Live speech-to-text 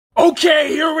Okay,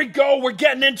 here we go. We're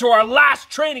getting into our last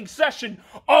training session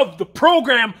of the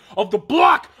program, of the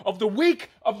block, of the week,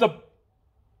 of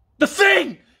the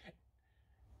thing.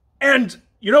 And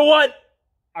you know what?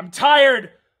 I'm tired.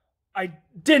 I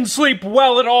didn't sleep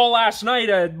well at all last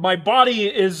night. My body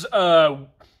is, how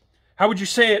would you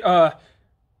say it?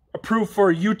 Approved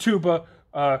for YouTube,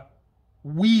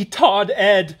 wee Todd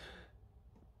Ed.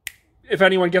 If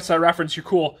anyone gets that reference, you're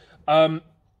cool.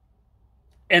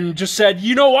 And just said,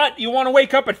 you know what? You want to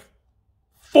wake up at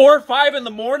 4 or 5 in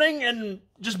the morning and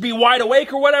just be wide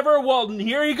awake or whatever? Well,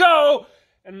 here you go.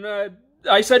 And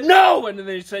I said, no. And then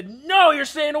they said, no, you're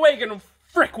staying awake. And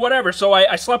frick, whatever. So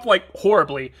I slept, like,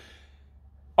 horribly.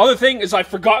 Other thing is I've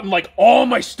forgotten, like, all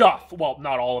my stuff. Well,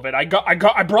 not all of it. I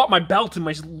brought my belt and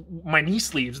my knee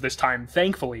sleeves this time,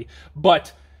 thankfully.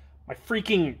 But my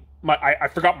freaking, I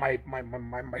forgot my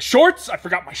shorts. I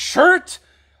forgot my shirt.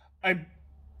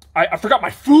 I forgot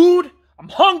my food. I'm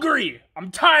hungry. I'm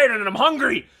tired and I'm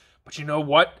hungry. But you know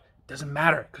what? It doesn't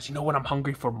matter. Because you know what I'm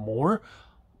hungry for more?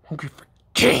 I'm hungry for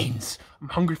gains. I'm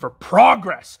hungry for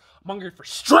progress. I'm hungry for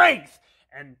strength.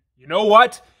 And you know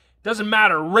what? It doesn't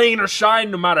matter, rain or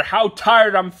shine, no matter how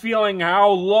tired I'm feeling, how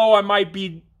low I might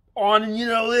be on,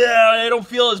 and I don't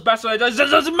feel as best as I does.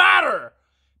 It doesn't matter.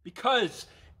 Because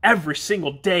every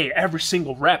single day, every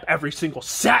single rep, every single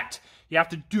set, you have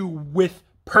to do with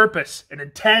purpose and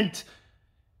intent,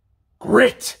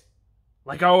 grit,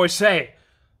 like I always say.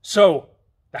 So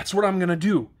that's what I'm gonna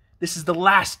do. This is the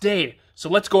last day, so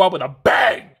let's go out with a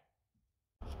bang.